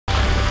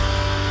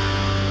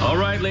All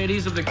right,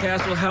 ladies of the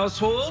Castle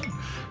household,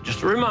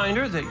 just a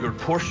reminder that your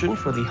portion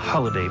for the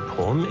holiday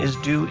poem is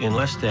due in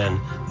less than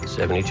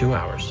 72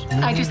 hours.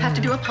 I just have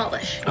to do a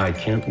polish. I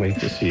can't wait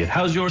to see it.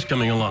 How's yours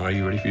coming along? Are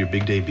you ready for your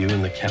big debut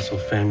in the Castle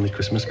family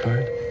Christmas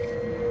card?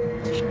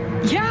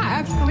 Yeah,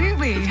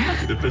 absolutely.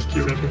 The best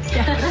year ever.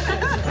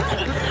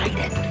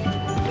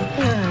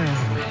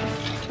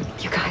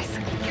 You guys,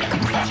 I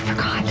completely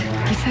forgot.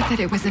 You said that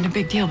it wasn't a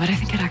big deal, but I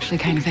think it actually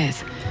kind of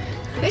is.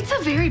 It's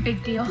a very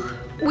big deal.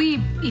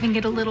 We even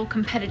get a little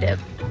competitive.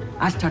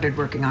 I started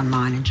working on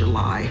mine in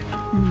July.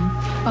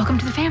 Welcome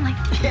to the family.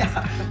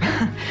 Yeah.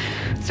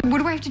 So what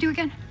do I have to do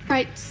again?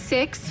 Write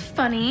 6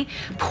 funny,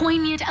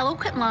 poignant,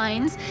 eloquent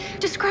lines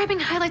describing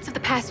highlights of the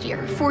past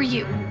year for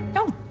you.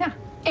 Oh, yeah.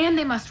 And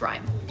they must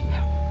rhyme.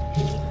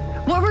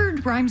 What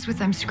word rhymes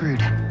with I'm screwed?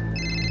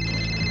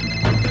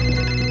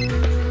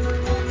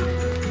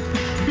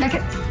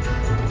 Beckett,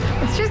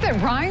 it's just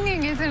that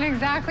rhyming isn't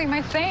exactly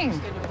my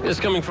thing. It's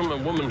coming from a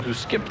woman who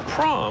skipped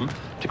prom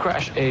to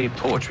crash a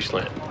poetry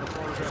slam.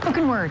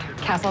 Spoken word,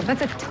 Castle,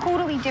 that's a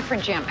totally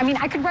different jam. I mean,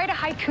 I could write a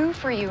haiku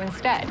for you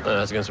instead.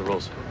 That's against the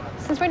rules.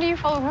 Since when do you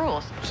follow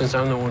rules? Since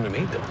I'm the one who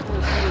made them.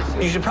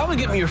 You should probably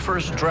get me your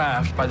first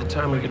draft by the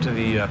time we get to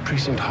the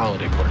precinct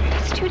holiday party.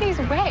 It's 2 days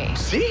away.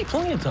 See?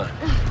 Plenty of time.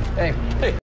 Hey.